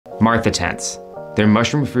Martha tents. They're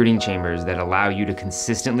mushroom fruiting chambers that allow you to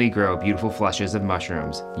consistently grow beautiful flushes of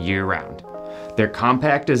mushrooms year-round. Their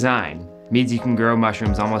compact design means you can grow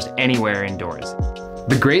mushrooms almost anywhere indoors.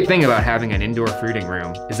 The great thing about having an indoor fruiting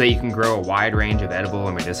room is that you can grow a wide range of edible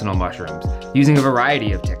and medicinal mushrooms using a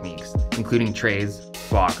variety of techniques, including trays,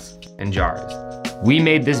 blocks, and jars. We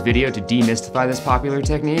made this video to demystify this popular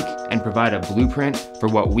technique and provide a blueprint for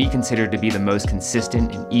what we consider to be the most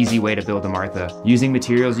consistent and easy way to build a Martha, using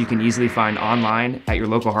materials you can easily find online at your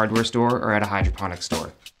local hardware store or at a hydroponic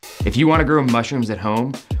store. If you want to grow mushrooms at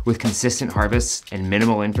home with consistent harvests and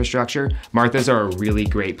minimal infrastructure, Marthas are a really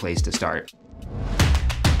great place to start.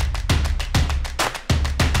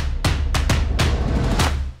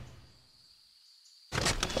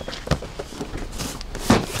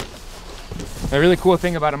 The really cool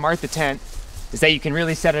thing about a Martha tent is that you can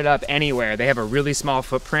really set it up anywhere. They have a really small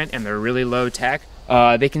footprint and they're really low tech.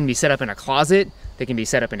 They can be set up in a closet, they can be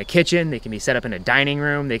set up in a kitchen, they can be set up in a dining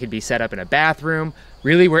room, they can be set up in a bathroom.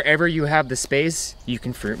 Really, wherever you have the space, you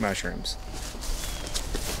can fruit mushrooms.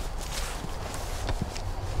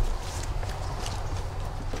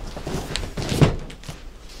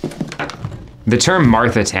 The term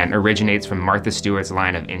Martha tent originates from Martha Stewart's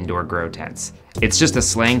line of indoor grow tents. It's just a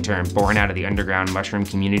slang term born out of the underground mushroom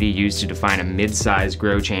community used to define a mid-sized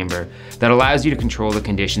grow chamber that allows you to control the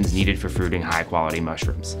conditions needed for fruiting high-quality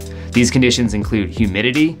mushrooms. These conditions include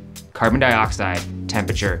humidity, carbon dioxide,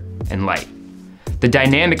 temperature, and light. The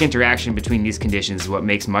dynamic interaction between these conditions is what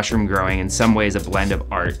makes mushroom growing in some ways a blend of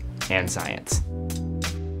art and science.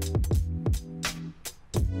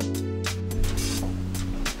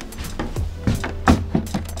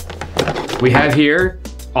 We have here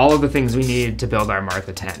all of the things we need to build our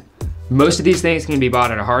Martha tent. Most of these things can be bought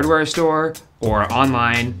at a hardware store or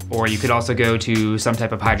online, or you could also go to some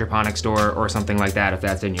type of hydroponic store or something like that if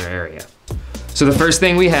that's in your area. So the first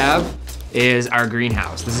thing we have is our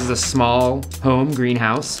greenhouse. This is a small home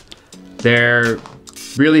greenhouse. They're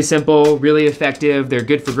really simple, really effective. They're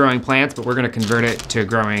good for growing plants, but we're gonna convert it to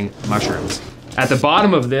growing mushrooms. At the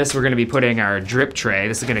bottom of this, we're gonna be putting our drip tray.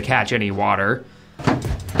 This is gonna catch any water.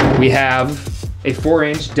 We have a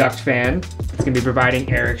 4-inch duct fan. It's gonna be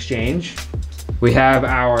providing air exchange. We have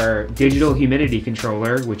our digital humidity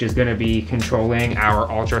controller, which is gonna be controlling our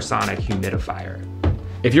ultrasonic humidifier.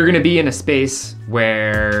 If you're gonna be in a space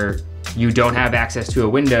where you don't have access to a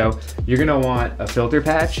window, you're gonna want a filter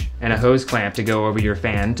patch and a hose clamp to go over your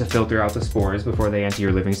fan to filter out the spores before they enter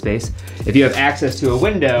your living space. If you have access to a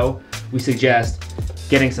window, we suggest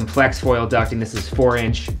getting some flex foil ducting. This is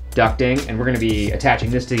 4-inch ducting, and we're gonna be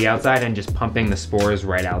attaching this to the outside and just pumping the spores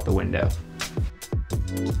right out the window.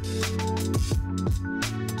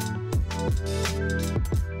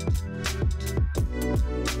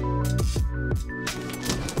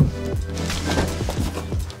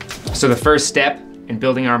 So the first step in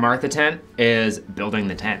building our Martha tent is building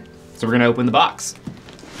the tent. So we're gonna open the box.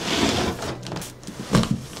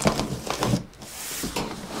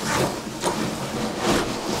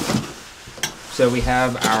 So we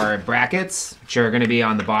have our brackets, which are gonna be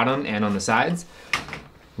on the bottom and on the sides.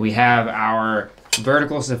 We have our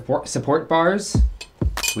vertical support bars.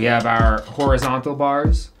 We have our horizontal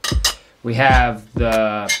bars. We have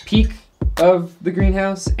the peak of the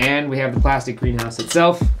greenhouse, and we have the plastic greenhouse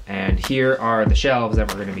itself. And here are the shelves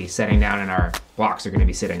that we're gonna be setting down and our blocks are gonna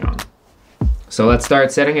be sitting on. So let's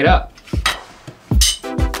start setting it up.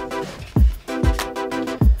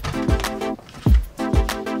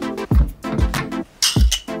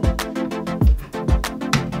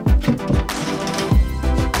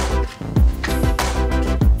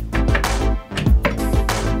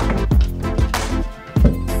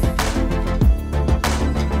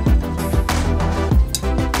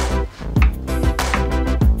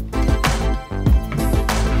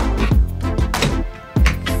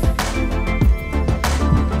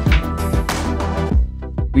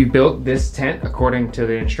 We built this tent according to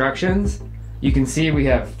the instructions. You can see we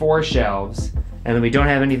have 4 shelves and then we don't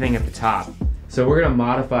have anything at the top. So we're gonna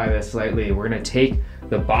modify this slightly. We're gonna take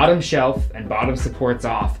the bottom shelf and bottom supports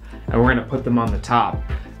off and we're gonna put them on the top.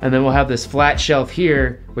 And then we'll have this flat shelf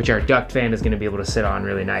here, which our duct fan is gonna be able to sit on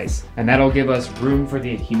really nice. And that'll give us room for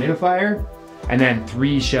the humidifier and then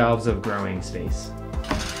 3 shelves of growing space.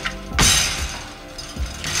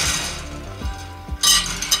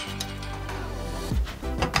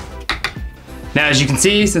 Now, as you can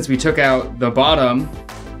see, since we took out the bottom,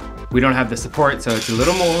 we don't have the support, so it's a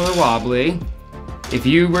little more wobbly. If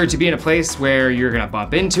you were to be in a place where you're gonna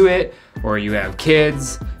bump into it, or you have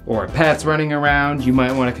kids or pets running around, you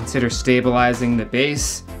might wanna consider stabilizing the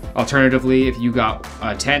base. Alternatively, if you got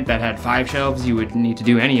a tent that had 5 shelves, you would need to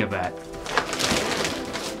do any of that.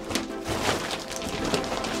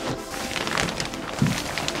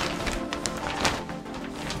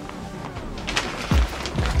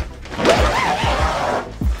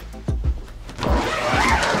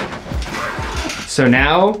 So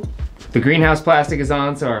now the greenhouse plastic is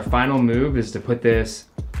on, so our final move is to put this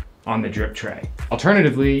on the drip tray.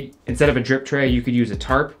 Alternatively, instead of a drip tray, you could use a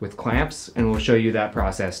tarp with clamps, and we'll show you that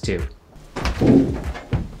process too.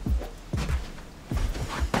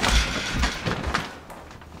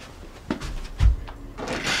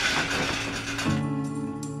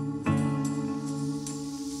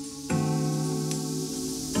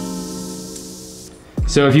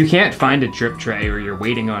 So if you can't find a drip tray or you're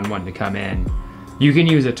waiting on one to come in, you can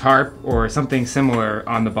use a tarp or something similar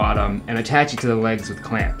on the bottom and attach it to the legs with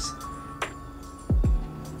clamps.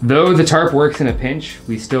 Though the tarp works in a pinch,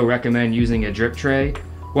 we still recommend using a drip tray.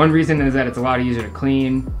 One reason is that it's a lot easier to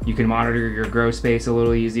clean, you can monitor your grow space a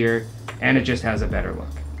little easier, and it just has a better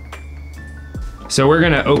look. So we're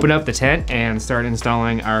gonna open up the tent and start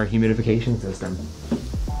installing our humidification system.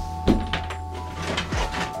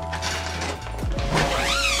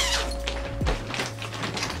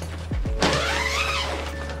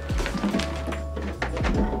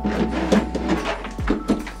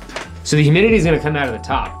 So the humidity is going to come out of the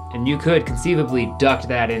top, and you could conceivably duct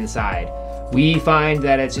that inside. We find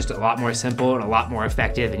that it's just a lot more simple and a lot more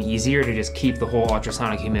effective and easier to just keep the whole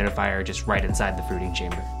ultrasonic humidifier just right inside the fruiting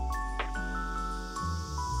chamber.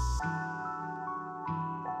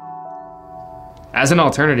 As an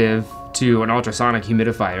alternative to an ultrasonic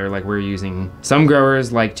humidifier like we're using, some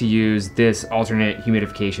growers like to use this alternate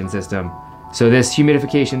humidification system. So this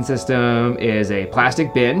humidification system is a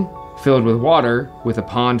plastic bin filled with water with a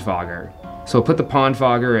pond fogger. So we'll put the pond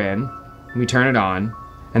fogger in, we turn it on,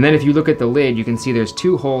 and then if you look at the lid, you can see there's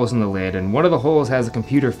two holes in the lid, and one of the holes has a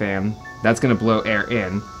computer fan that's gonna blow air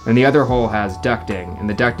in, and the other hole has ducting, and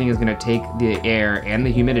the ducting is gonna take the air and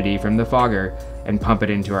the humidity from the fogger and pump it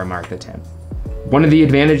into our Martha tent. One of the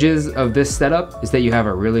advantages of this setup is that you have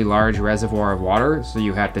a really large reservoir of water, so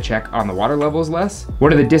you have to check on the water levels less.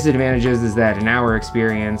 One of the disadvantages is that in our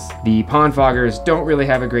experience, the pond foggers don't really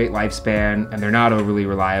have a great lifespan and they're not overly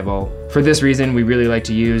reliable. For this reason, we really like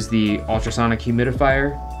to use the ultrasonic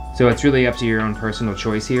humidifier. So it's really up to your own personal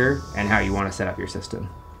choice here and how you want to set up your system.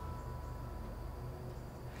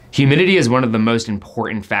 Humidity is one of the most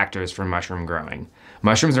important factors for mushroom growing.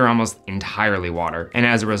 Mushrooms are almost entirely water, and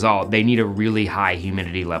as a result, they need a really high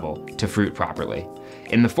humidity level to fruit properly.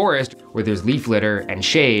 In the forest, where there's leaf litter and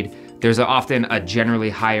shade, there's often a generally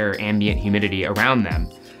higher ambient humidity around them.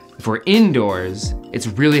 If we're indoors, it's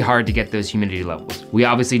really hard to get those humidity levels. We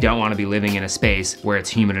obviously don't want to be living in a space where it's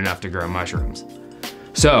humid enough to grow mushrooms.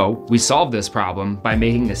 So we solved this problem by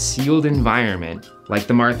making a sealed environment like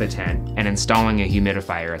the Martha tent and installing a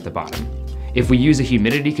humidifier at the bottom. If we use a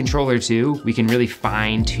humidity controller too, we can really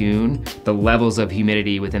fine tune the levels of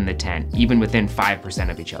humidity within the tent, even within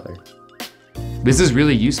 5% of each other. This is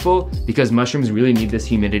really useful because mushrooms really need this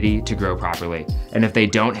humidity to grow properly. And if they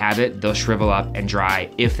don't have it, they'll shrivel up and dry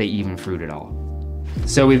if they even fruit at all.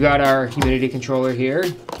 So we've got our humidity controller here.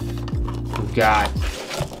 We've got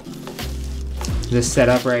this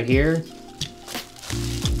setup right here.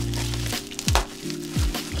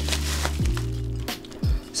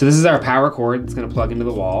 So this is our power cord that's gonna plug into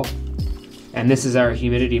the wall. And this is our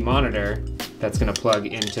humidity monitor that's gonna plug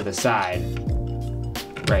into the side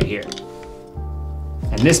right here.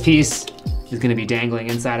 And this piece is gonna be dangling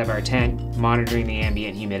inside of our tent, monitoring the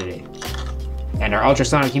ambient humidity. And our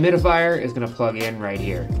ultrasonic humidifier is gonna plug in right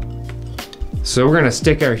here. So we're gonna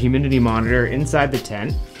stick our humidity monitor inside the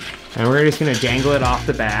tent, and we're just gonna dangle it off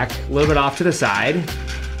the back, a little bit off to the side.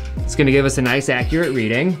 It's gonna give us a nice accurate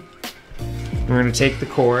reading. We're gonna take the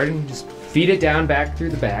cord and just feed it down back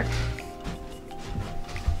through the back.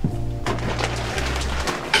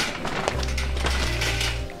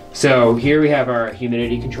 So here we have our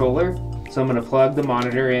humidity controller. So I'm gonna plug the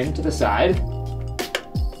monitor in to the side.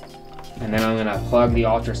 And then I'm gonna plug the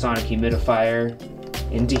ultrasonic humidifier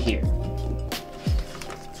into here.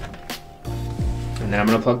 And then I'm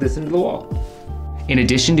gonna plug this into the wall. In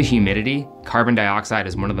addition to humidity, carbon dioxide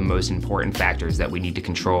is one of the most important factors that we need to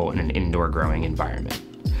control in an indoor growing environment.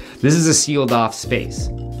 This is a sealed off space.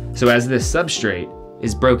 So as this substrate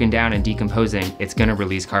is broken down and decomposing, it's gonna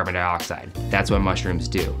release carbon dioxide. That's what mushrooms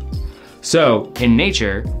do. So in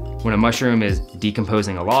nature, when a mushroom is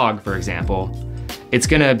decomposing a log, for example, it's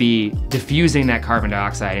gonna be diffusing that carbon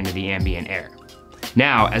dioxide into the ambient air.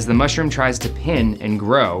 Now, as the mushroom tries to pin and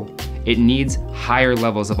grow, it needs higher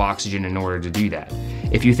levels of oxygen in order to do that.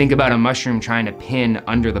 If you think about a mushroom trying to pin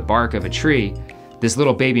under the bark of a tree, this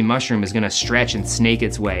little baby mushroom is gonna stretch and snake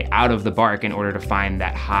its way out of the bark in order to find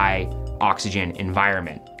that high oxygen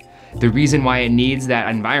environment. The reason why it needs that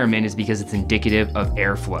environment is because it's indicative of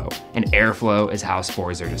airflow, and airflow is how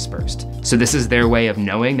spores are dispersed. So this is their way of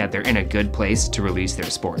knowing that they're in a good place to release their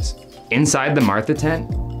spores. Inside the Martha tent,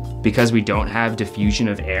 because we don't have diffusion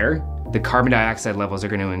of air, the carbon dioxide levels are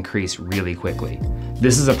going to increase really quickly.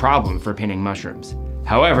 This is a problem for pinning mushrooms.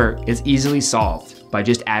 However, it's easily solved by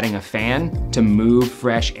just adding a fan to move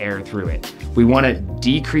fresh air through it. We want to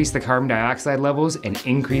decrease the carbon dioxide levels and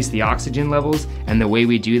increase the oxygen levels, and the way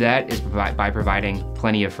we do that is by providing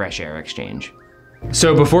plenty of fresh air exchange.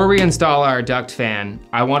 So before we install our duct fan,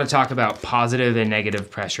 I want to talk about positive and negative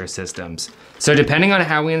pressure systems. So depending on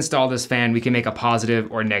how we install this fan, we can make a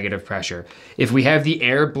positive or negative pressure. If we have the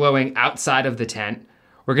air blowing outside of the tent,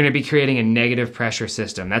 we're going to be creating a negative pressure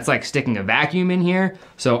system. That's like sticking a vacuum in here.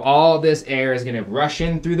 So all this air is going to rush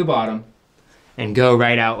in through the bottom and go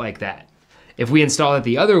right out like that. If we install it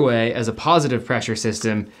the other way as a positive pressure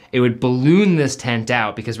system, it would balloon this tent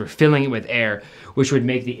out because we're filling it with air, which would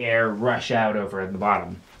make the air rush out over at the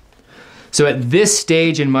bottom. So at this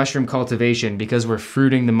stage in mushroom cultivation, because we're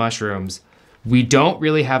fruiting the mushrooms, we don't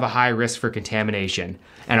really have a high risk for contamination.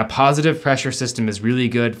 And a positive pressure system is really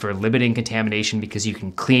good for limiting contamination because you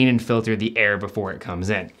can clean and filter the air before it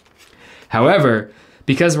comes in. However,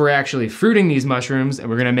 because we're actually fruiting these mushrooms and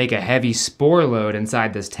we're gonna make a heavy spore load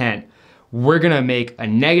inside this tent, we're gonna make a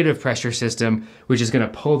negative pressure system, which is gonna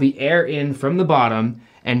pull the air in from the bottom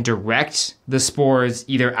and direct the spores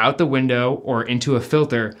either out the window or into a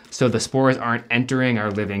filter so the spores aren't entering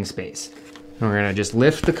our living space. And we're gonna just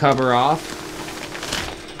lift the cover off,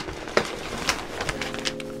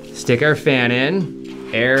 stick our fan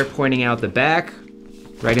in, air pointing out the back,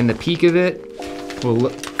 right in the peak of it.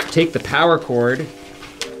 We'll take the power cord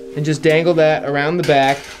and just dangle that around the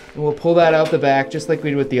back, and we'll pull that out the back just like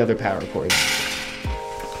we did with the other power cords.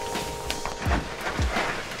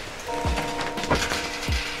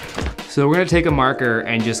 So we're gonna take a marker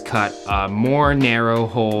and just cut a more narrow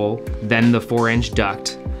hole than the 4-inch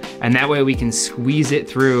duct, and that way we can squeeze it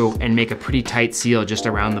through and make a pretty tight seal just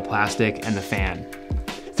around the plastic and the fan.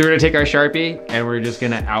 So we're gonna take our Sharpie and we're just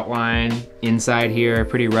gonna outline inside here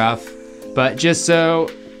pretty rough, but just so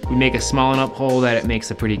we make a small enough hole that it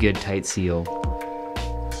makes a pretty good tight seal.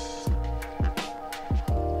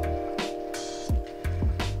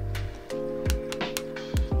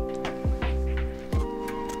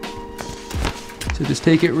 So just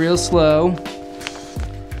take it real slow.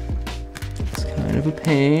 It's kind of a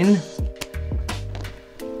pain.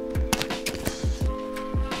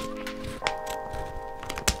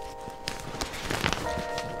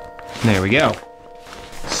 There we go.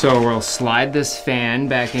 So we'll slide this fan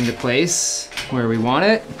back into place where we want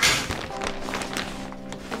it.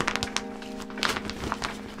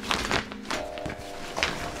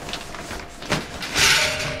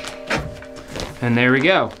 And there we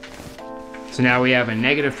go. So now we have a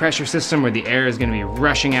negative pressure system where the air is gonna be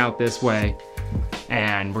rushing out this way,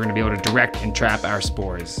 and we're gonna be able to direct and trap our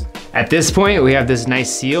spores. At this point, we have this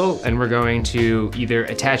nice seal, and we're going to either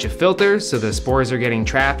attach a filter so the spores are getting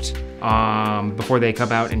trapped before they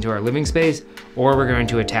come out into our living space, or we're going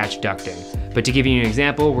to attach ducting. But to give you an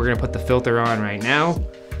example, we're gonna put the filter on right now.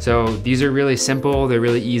 So these are really simple, they're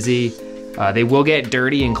really easy. They will get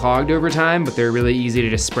dirty and clogged over time, but they're really easy to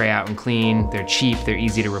just spray out and clean. They're cheap, they're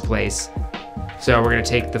easy to replace. So we're gonna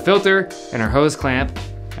take the filter and our hose clamp,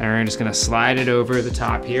 and we're just gonna slide it over the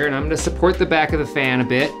top here, and I'm gonna support the back of the fan a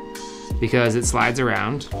bit because it slides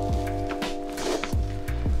around.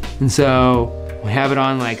 And so we have it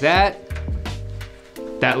on like that.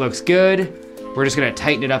 That looks good. We're just gonna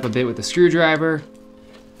tighten it up a bit with the screwdriver.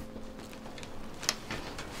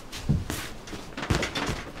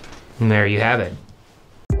 And there you have it.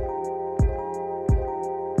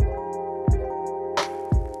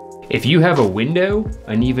 If you have a window,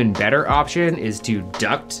 an even better option is to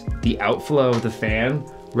duct the outflow of the fan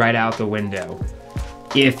right out the window.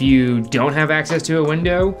 If you don't have access to a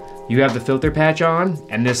window, you have the filter patch on,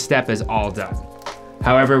 and this step is all done.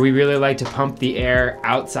 However, we really like to pump the air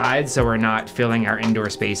outside so we're not filling our indoor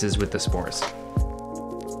spaces with the spores.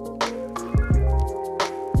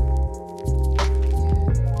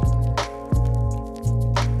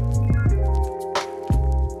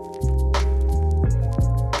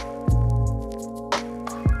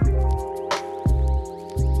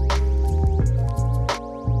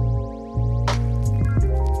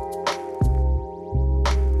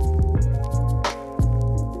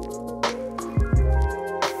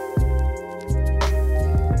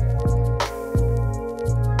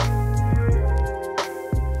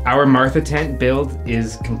 Our Martha tent build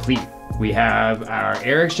is complete. We have our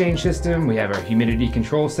air exchange system, we have our humidity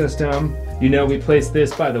control system. You know, we placed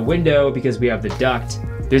this by the window because we have the duct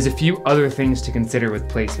there's a few other things to consider with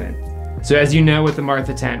placement. So as you know, with the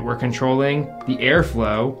Martha tent, we're controlling the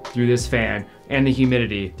airflow through this fan and the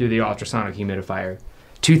humidity through the ultrasonic humidifier.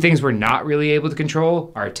 Two things we're not really able to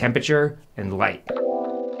control are temperature and light.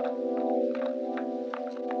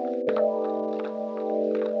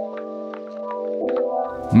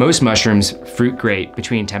 Most mushrooms fruit great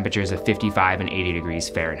between temperatures of 55 and 80 degrees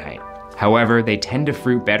Fahrenheit. However, they tend to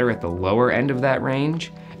fruit better at the lower end of that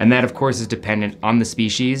range, and that of course is dependent on the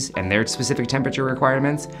species and their specific temperature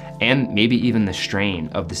requirements, and maybe even the strain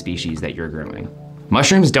of the species that you're growing.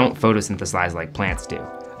 Mushrooms don't photosynthesize like plants do,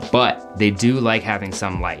 but they do like having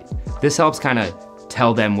some light. This helps kind of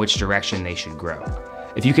tell them which direction they should grow.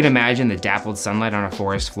 If you can imagine the dappled sunlight on a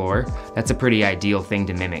forest floor, that's a pretty ideal thing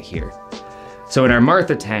to mimic here. So in our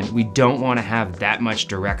Martha tent, we don't want to have that much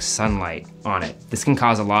direct sunlight on it. This can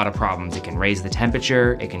cause a lot of problems. It can raise the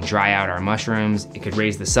temperature, it can dry out our mushrooms, it could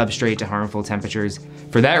raise the substrate to harmful temperatures.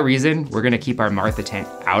 For that reason, we're gonna keep our Martha tent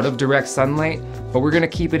out of direct sunlight, but we're gonna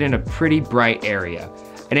keep it in a pretty bright area,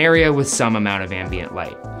 an area with some amount of ambient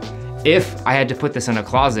light. If I had to put this in a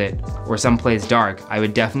closet or someplace dark, I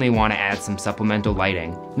would definitely want to add some supplemental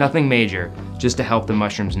lighting. Nothing major, just to help the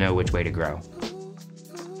mushrooms know which way to grow.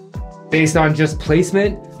 Based on just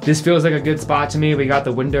placement, this feels like a good spot to me. We got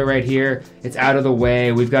the window right here. It's out of the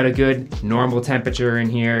way. We've got a good normal temperature in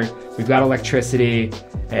here. We've got electricity,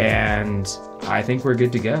 and I think we're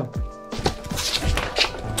good to go.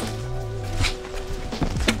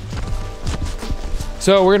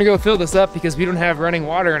 So we're gonna go fill this up because we don't have running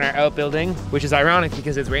water in our outbuilding, which is ironic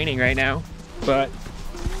because it's raining right now, but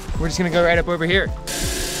we're just gonna go right up over here.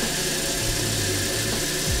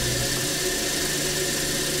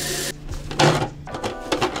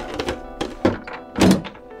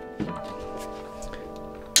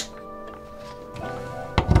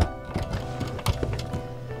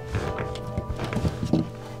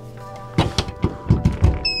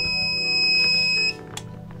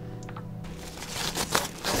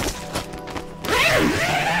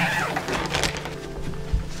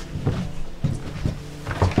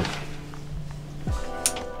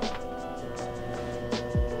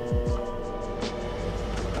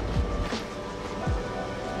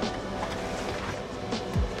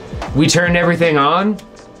 We turned everything on.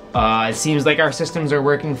 It seems like our systems are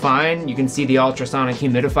working fine. You can see the ultrasonic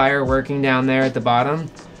humidifier working down there at the bottom.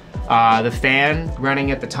 The fan running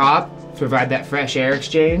at the top to provide that fresh air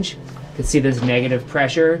exchange. You can see this negative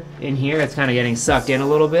pressure in here. It's kind of getting sucked in a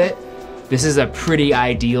little bit. This is a pretty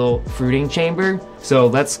ideal fruiting chamber. So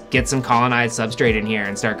let's get some colonized substrate in here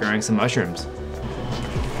and start growing some mushrooms.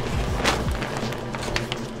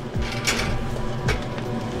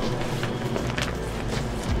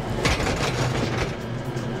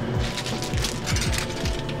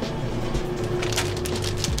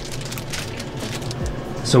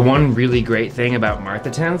 So one really great thing about Martha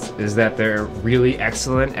tents is that they're really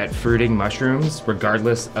excellent at fruiting mushrooms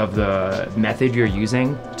regardless of the method you're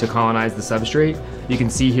using to colonize the substrate. You can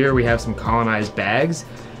see here we have some colonized bags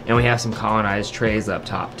and we have some colonized trays up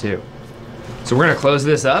top too. So we're gonna close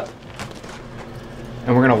this up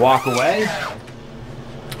and we're gonna walk away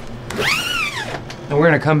and we're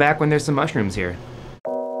gonna come back when there's some mushrooms here.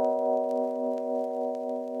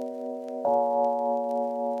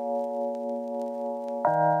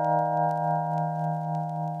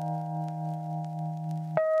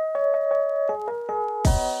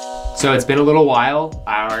 So it's been a little while.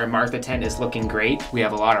 Our Martha tent is looking great. We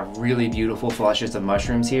have a lot of really beautiful flushes of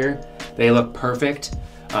mushrooms here. They look perfect.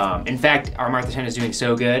 In fact, our Martha tent is doing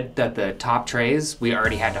so good that the top trays we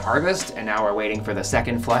already had to harvest, and now we're waiting for the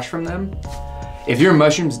second flush from them. If your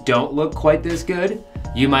mushrooms don't look quite this good,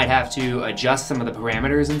 you might have to adjust some of the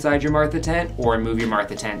parameters inside your Martha tent or move your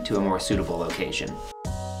Martha tent to a more suitable location.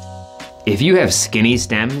 If you have skinny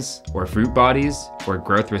stems or fruit bodies or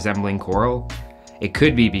growth resembling coral, it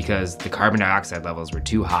could be because the carbon dioxide levels were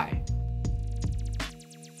too high.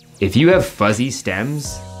 If you have fuzzy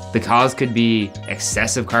stems, the cause could be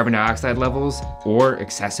excessive carbon dioxide levels or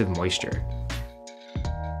excessive moisture.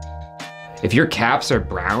 If your caps are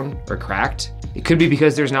brown or cracked, it could be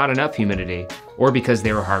because there's not enough humidity or because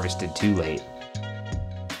they were harvested too late.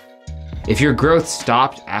 If your growth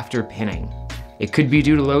stopped after pinning, it could be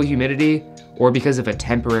due to low humidity or because of a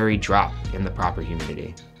temporary drop in the proper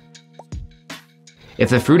humidity. If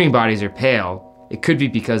the fruiting bodies are pale, it could be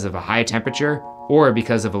because of a high temperature or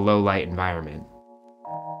because of a low light environment.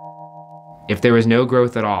 If there was no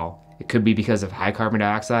growth at all, it could be because of high carbon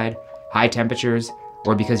dioxide, high temperatures,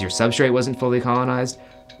 or because your substrate wasn't fully colonized,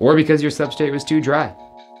 or because your substrate was too dry.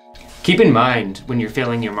 Keep in mind when you're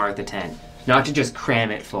filling your Martha tent, not to just cram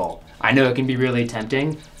it full. I know it can be really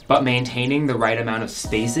tempting, but maintaining the right amount of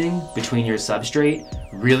spacing between your substrate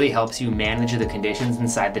really helps you manage the conditions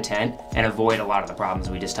inside the tent and avoid a lot of the problems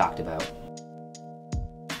we just talked about.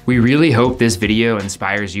 We really hope this video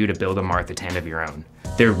inspires you to build a Martha tent of your own.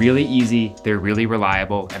 They're really easy, they're really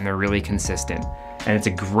reliable, and they're really consistent. And it's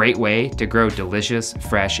a great way to grow delicious,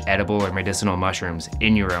 fresh, edible, or medicinal mushrooms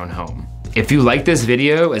in your own home. If you liked this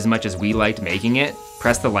video as much as we liked making it,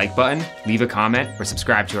 press the like button, leave a comment, or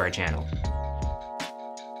subscribe to our channel.